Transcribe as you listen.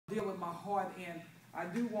my heart, and I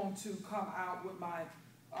do want to come out with my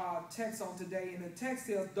text on today. And the text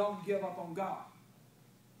is, don't give up on God.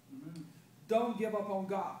 Mm-hmm. Don't give up on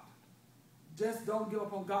God. Just don't give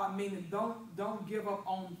up on God, meaning don't give up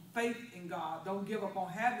on faith in God. Don't give up on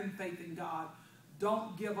having faith in God.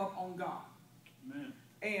 Don't give up on God. Amen.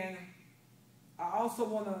 And I also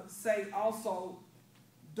want to say also,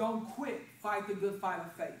 don't quit, fight the good fight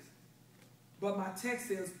of faith. But my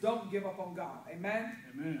text is, don't give up on God. Amen?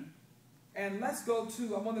 Amen. And let's go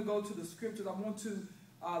to, I want to go to the scriptures. I want to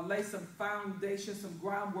lay some foundation, some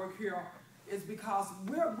groundwork here. It's because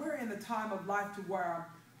we're in a time of life to where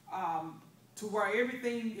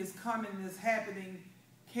everything is coming, is happening,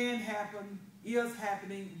 can happen, is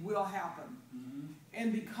happening, will happen. Mm-hmm.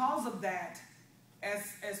 And because of that,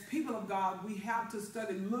 as people of God, we have to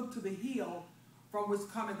study, look to the hill from which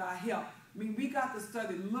cometh our help. I mean, we got to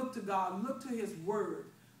study, look to God, look to his word,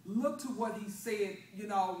 look to what he said,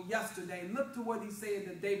 yesterday, look to what he said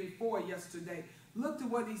the day before yesterday, look to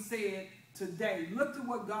what he said today, look to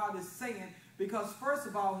what God is saying, because first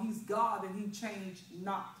of all, he's God and he changed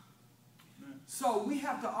not. Amen. So we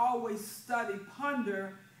have to always study,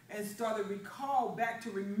 ponder, and start to recall back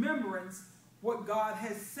to remembrance what God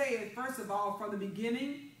has said, first of all, from the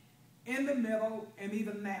beginning, in the middle, and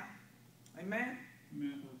even now. Amen?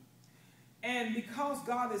 Amen. And because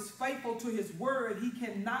God is faithful to his word, he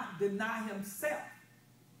cannot deny himself.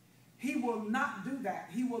 He will not do that.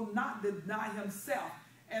 He will not deny himself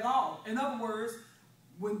at all. In other words,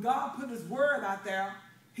 when God put his word out there,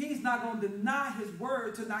 he's not going to deny his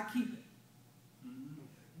word to not keep it. Mm-hmm.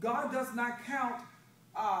 God does not count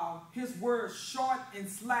his word short and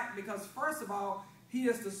slack, because first of all, he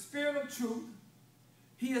is the spirit of truth.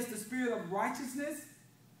 He is the spirit of righteousness.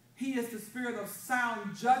 He is the spirit of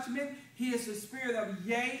sound judgment. He is the spirit of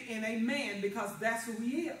yea and amen, because that's who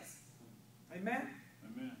he is. Amen?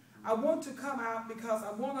 Amen. I want to come out because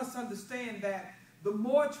I want us to understand that the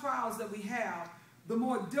more trials that we have, the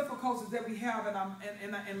more difficulties that we have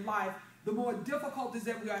in life, the more difficulties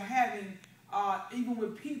that we are having even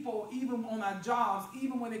with people, even on our jobs,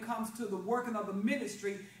 even when it comes to the working of the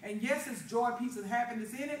ministry. And yes, it's joy, peace, and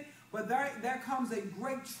happiness in it, but there comes a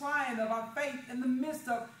great trying of our faith in the midst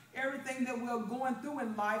of everything that we're going through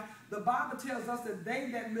in life. The Bible tells us that they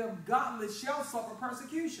that live godly shall suffer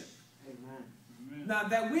persecution. Amen. Amen. Now,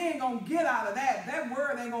 that we ain't going to get out of that. That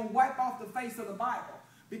word ain't going to wipe off the face of the Bible.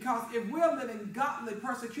 Because if we're living godly,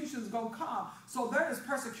 persecution is going to come. So there is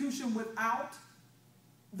persecution without.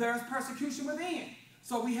 There's persecution within.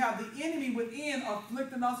 So we have the enemy within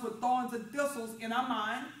afflicting us with thorns and thistles in our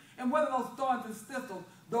mind. And what are those thorns and thistles?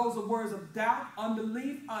 Those are words of doubt,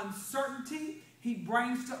 unbelief, uncertainty. He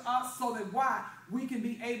brings to us so that why? We can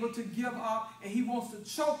be able to give up, and he wants to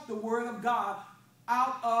choke the word of God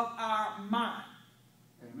out of our mind.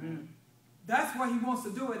 Amen. That's where he wants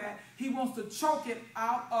to do it at. He wants to choke it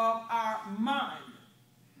out of our mind.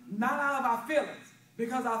 Not out of our feelings,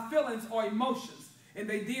 because our feelings are emotions. And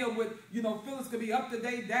they deal with, feelings could be up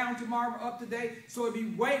today, down tomorrow, up today, so it'd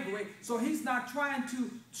be wavering. So he's not trying to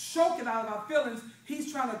choke it out of our feelings. He's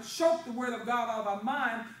trying to choke the word of God out of our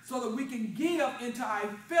mind so that we can give into our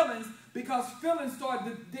feelings, because feelings start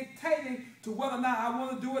dictating to whether or not I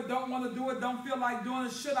want to do it, don't want to do it, don't feel like doing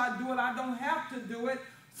it, should I do it, I don't have to do it.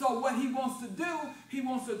 So what he wants to do, he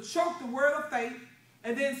wants to choke the word of faith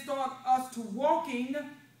and then start us to walking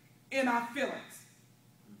in our feelings.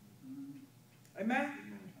 Amen?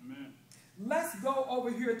 Amen. Let's go over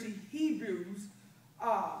here to Hebrews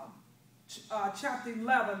chapter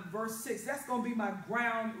 11, verse 6. That's going to be my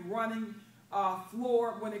ground running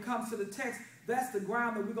floor when it comes to the text. That's the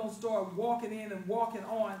ground that we're going to start walking in and walking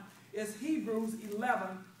on. It's Hebrews 11,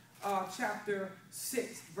 chapter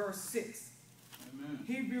 6, verse 6. Amen.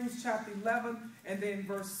 Hebrews chapter 11 and then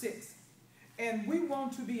verse 6. And we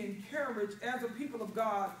want to be encouraged as a people of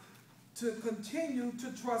God to continue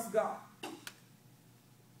to trust God.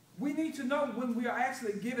 We need to know when we are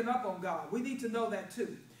actually giving up on God. We need to know that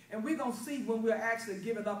too. And we're going to see when we're actually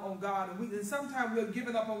giving up on God. And sometimes we're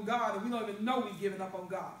giving up on God and we don't even know we're giving up on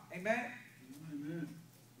God. Amen? Amen.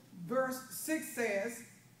 Verse 6 says,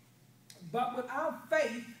 but without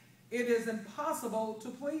faith it is impossible to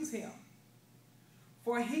please him.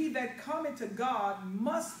 For he that cometh to God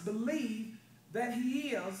must believe that he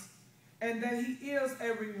is, and that he is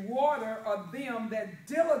a rewarder of them that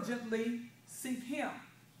diligently seek him.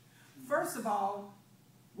 First of all,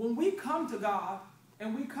 when we come to God,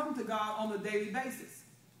 and we come to God on a daily basis,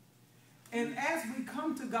 and as we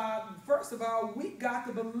come to God, first of all, we got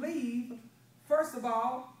to believe, first of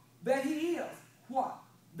all, that he is what?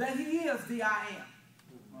 That he is the I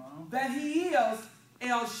am. That he is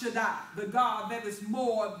El Shaddai, the God that is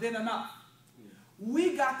more than enough.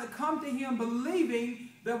 We got to come to him believing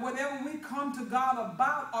that whatever we come to God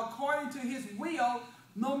about according to his will,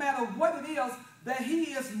 no matter what it is, that he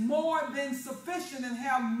is more than sufficient and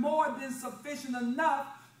have more than sufficient enough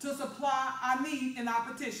to supply our need and our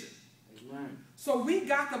petition. Amen. So we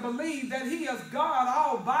got to believe that he is God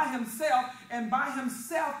all by himself, and by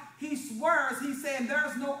himself he swears, he's saying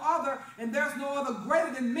there's no other and there's no other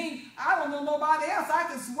greater than me. I don't know nobody else I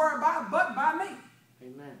can swear by but by me.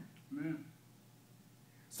 Amen. Amen.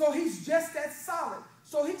 So he's just that solid.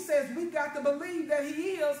 So he says we got to believe that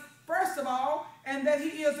he is, first of all, and that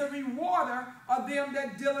he is a rewarder of them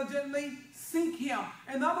that diligently seek him.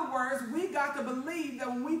 In other words, we got to believe that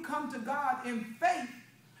when we come to God in faith,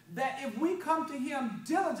 that if we come to him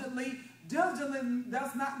diligently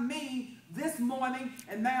does not mean this morning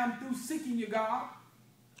and now I'm through seeking you, God.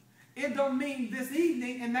 It don't mean this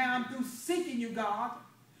evening and now I'm through seeking you, God.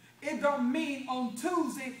 It don't mean on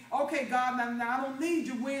Tuesday, okay, God, now I don't need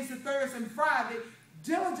you Wednesday, Thursday, and Friday.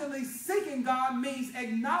 Diligently seeking God means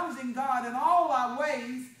acknowledging God in all our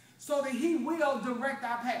ways so that he will direct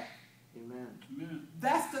our path. Amen. Amen.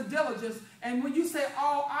 That's the diligence. And when you say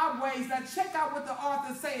all our ways, now check out what the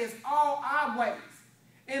author says, all our ways.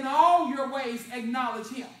 In all your ways, acknowledge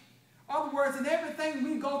him. In other words, in everything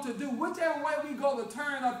we go to do, whichever way we go to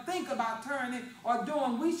turn or think about turning or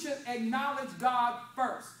doing, we should acknowledge God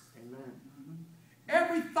first. Amen.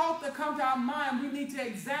 Every thought that comes to our mind, we need to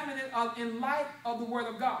examine it in light of the Word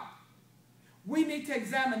of God. We need to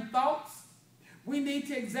examine thoughts. We need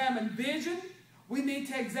to examine vision. We need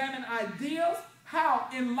to examine ideas. How?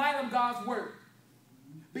 In light of God's Word.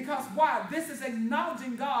 Because why? This is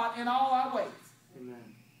acknowledging God in all our ways. Amen.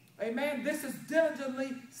 Amen. This is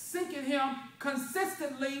diligently seeking him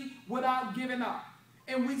consistently without giving up.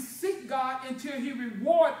 And we seek God until he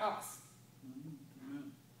rewards us.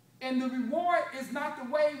 And the reward is not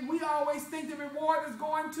the way we always think the reward is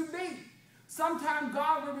going to be. Sometimes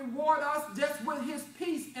God will reward us just with his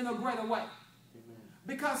peace in a greater way. Amen.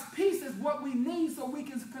 Because peace is what we need so we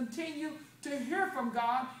can continue to hear from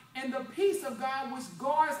God. And the peace of God, which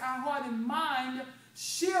guards our heart and mind,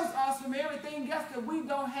 shields us from everything else that we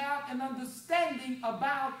don't have an understanding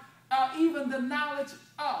about, even the knowledge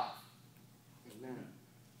of. Amen.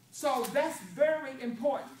 So that's very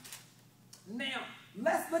important. Now,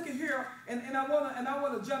 let's look at here, and I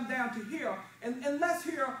want to jump down to here, and let's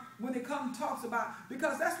hear when it talks about,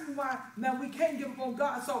 because that's why now we can't give up on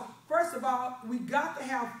God. So first of all, we got to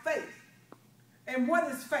have faith. And what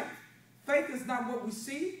is faith? Faith is not what we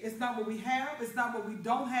see. It's not what we have. It's not what we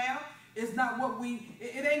don't have. It's not what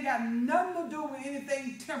it ain't got nothing to do with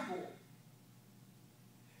anything temporal.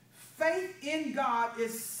 Faith in God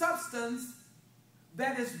is substance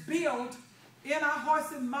that is built in our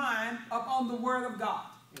hearts and mind upon the Word of God.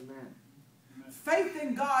 Amen. Faith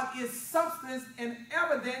in God is substance and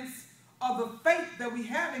evidence of the faith that we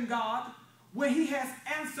have in God when he has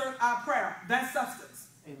answered our prayer. That's substance.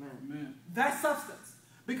 Amen. That's substance.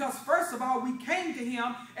 Because first of all, we came to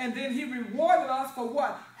him and then he rewarded us for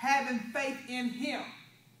what? Having faith in him.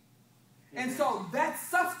 Amen. And so that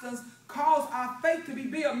substance caused our faith to be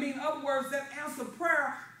built. Meaning, in other words, that answered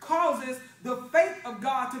prayer causes the faith of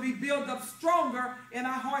God to be built up stronger in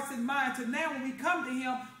our hearts and minds. So now when we come to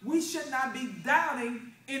him, we should not be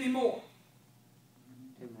doubting anymore.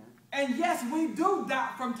 Amen. And yes, we do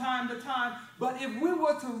doubt from time to time, but if we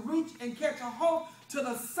were to reach and catch a hold to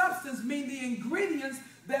the substance, meaning the ingredients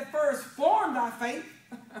that first formed our faith,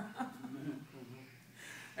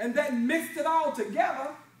 and then mixed it all together,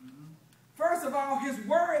 first of all, his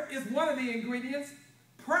word is one of the ingredients.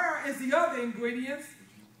 Prayer is the other ingredients.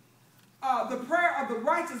 The prayer of the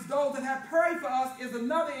righteous, those that have prayed for us, is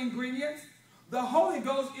another ingredient. The Holy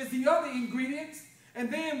Ghost is the other ingredient.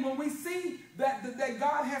 And then when we see that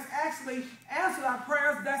God has actually answered our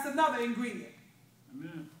prayers, that's another ingredient.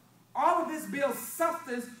 Amen. All of this builds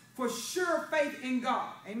substance for sure faith in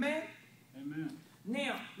God. Amen? Amen.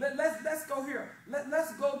 Now, let's go here.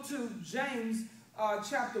 Let's go to James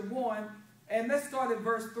chapter 1, and let's start at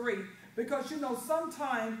verse 3. Because,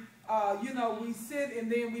 sometimes, we sit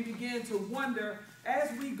and then we begin to wonder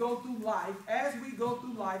as we go through life.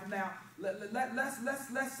 Now,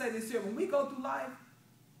 let's say this here. When we go through life,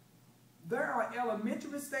 there are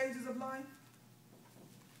elementary stages of life.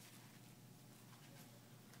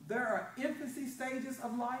 There are infancy stages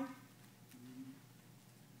of life.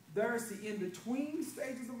 There's the in-between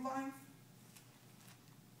stages of life.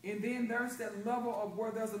 And then there's that level of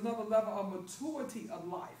where there's another level of maturity of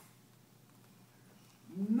life.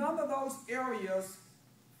 None of those areas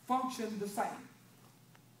function the same.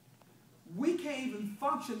 we can't even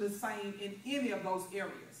function the same in any of those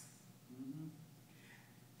areas.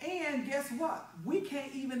 And guess what? We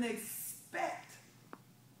can't even expect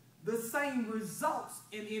the same results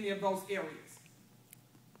in any of those areas.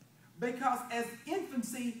 Because as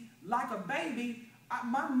infancy, like a baby,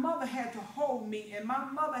 my mother had to hold me, and my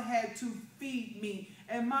mother had to feed me,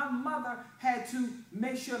 and my mother had to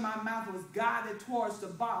make sure my mouth was guided towards the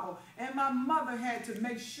bottle, and my mother had to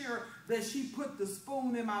make sure that she put the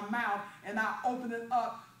spoon in my mouth and I opened it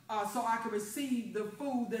up so I could receive the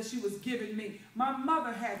food that she was giving me. My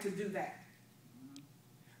mother had to do that.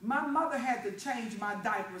 My mother had to change my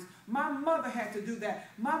diapers. My mother had to do that.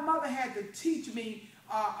 My mother had to teach me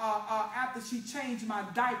after she changed my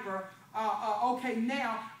diaper, okay,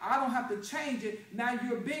 now I don't have to change it. Now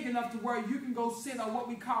you're big enough to where you can go sit on what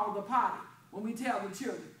we call the potty when we tell the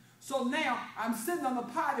children. So now I'm sitting on the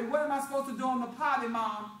potty. What am I supposed to do on the potty,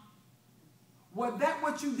 Mom? Well, that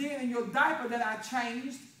what you did in your diaper that I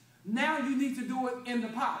changed, now you need to do it in the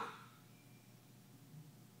potty.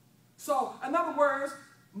 So, in other words,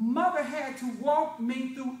 Mother had to walk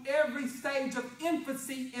me through every stage of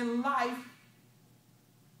infancy in life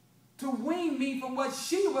to wean me from what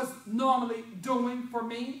she was normally doing for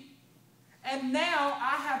me. And now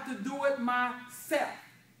I have to do it myself.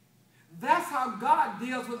 That's how God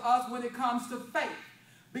deals with us when it comes to faith.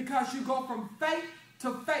 Because you go from faith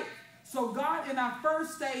to faith. So God, in our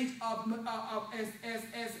first stage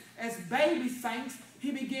as baby saints,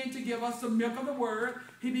 He began to give us some milk of the word.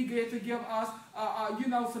 He began to give us,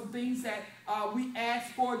 some things that we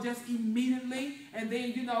ask for just immediately. And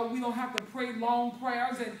then, we don't have to pray long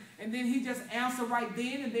prayers. And then He just answers right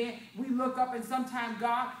then. And then we look up and sometimes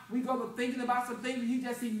God, we go to thinking about some things and He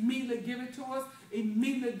just immediately give it to us,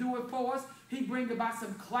 immediately do it for us. He brings about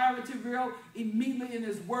some clarity real immediately in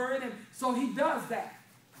His word. And so He does that.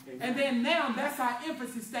 And then now that's our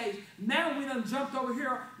infancy stage. Now we done jumped over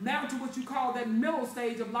here now to what you call that middle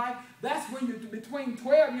stage of life. That's when you're between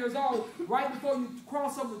 12 years old, right before you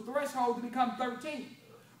cross over the threshold to become 13.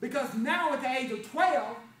 Because now at the age of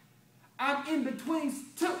 12, I'm in between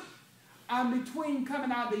two. I'm between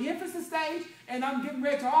coming out of the infancy stage and I'm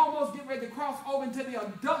almost getting ready to cross over into the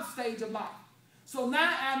adult stage of life. So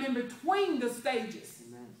now I'm in between the stages.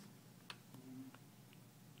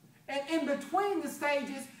 And in between the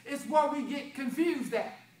stages is where we get confused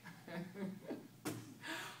at.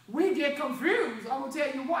 We get confused. I'm going to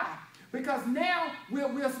tell you why. Because now we're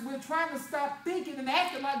trying to stop thinking and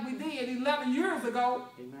acting like we did 11 years ago.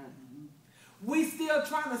 Amen. We still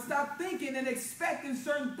trying to stop thinking and expecting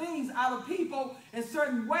certain things out of people and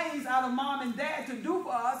certain ways out of mom and dad to do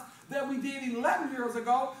for us that we did 11 years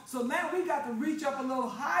ago. So now we got to reach up a little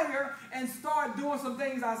higher and start doing some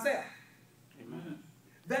things ourselves. Amen.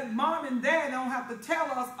 That mom and dad don't have to tell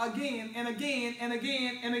us again and again and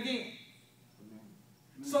again and again.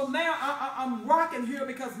 Amen. So now I'm rocking here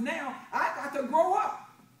because now I got to grow up.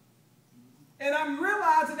 And I'm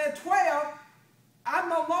realizing at 12, I'm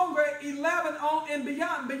no longer 11 on and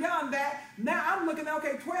beyond that. Now I'm looking at,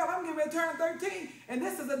 okay, 12, I'm getting ready to turn 13. And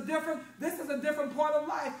this is a different part of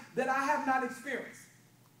life that I have not experienced.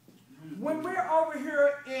 When we're over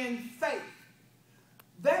here in faith,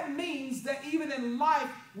 that means that even in life,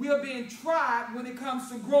 we are being tried when it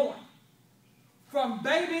comes to growing. From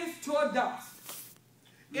babies to adults.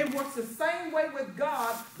 It works the same way with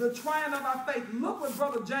God, the trying of our faith. Look what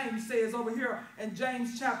Brother James says over here in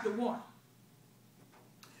James chapter 1.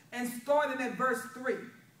 And starting at verse 3.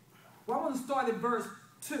 Well, I want to start at verse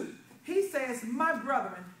 2. He says, my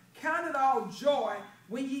brethren, count it all joy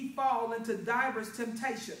when ye fall into divers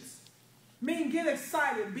temptations. Mean get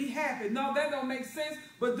excited, be happy. No, that don't make sense,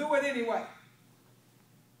 but do it anyway.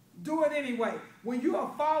 Do it anyway. When you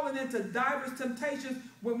are falling into diverse temptations,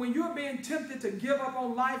 when you're being tempted to give up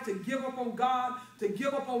on life, to give up on God, to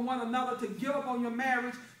give up on one another, to give up on your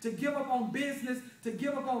marriage, to give up on business, to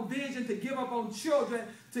give up on vision, to give up on children,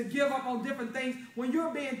 to give up on different things, when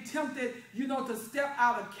you're being tempted, to step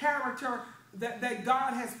out of character that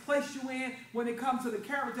God has placed you in when it comes to the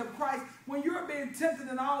character of Christ, when you're being tempted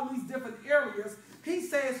in all these different areas, He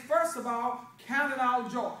says, first of all, count it all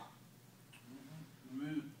joy.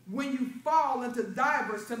 Amen. When you fall into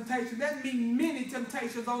diverse temptations, that means many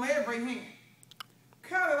temptations on every hand.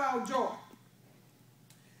 Count it all joy.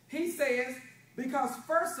 He says, because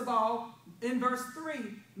first of all, in verse 3,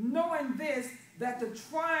 knowing this, that the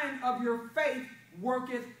trying of your faith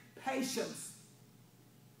worketh patience.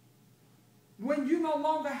 When you no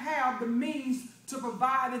longer have the means to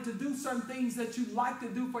provide and to do certain things that you like to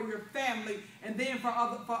do for your family and then for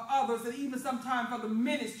others and even sometimes for the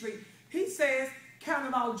ministry, He says, count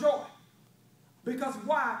it all joy. Because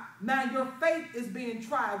why? Now your faith is being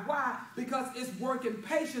tried. Why? Because it's working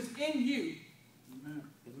patience in you. Amen.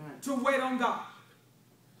 To wait on God.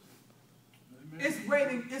 Amen.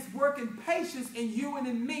 It's working patience in you and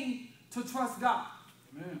in me to trust God.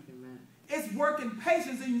 Amen. Amen. It's working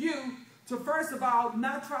patience in you to, first of all,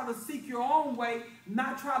 not try to seek your own way,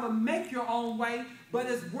 not try to make your own way, but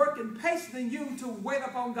it's working patience in you to wait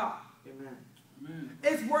upon God. Amen. Amen.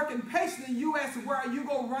 It's working patience in you as to where you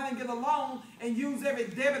go run and get a loan and use every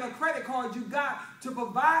debit or credit card you got to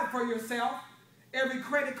provide for yourself. Every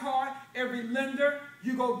credit card, every lender,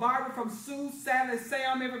 you go borrow from Sue, Sally,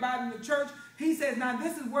 Sam, everybody in the church. He says, now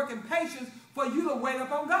this is working patience for you to wait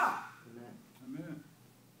upon God. Amen. Amen.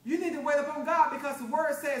 You need to wait upon God because the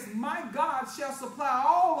word says, my God shall supply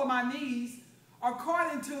all of my needs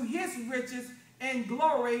according to his riches and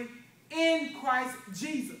glory in Christ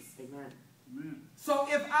Jesus. Amen. Amen. So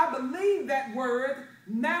if I believe that word,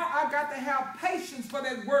 now I got to have patience for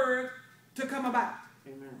that word to come about.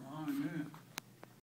 Amen.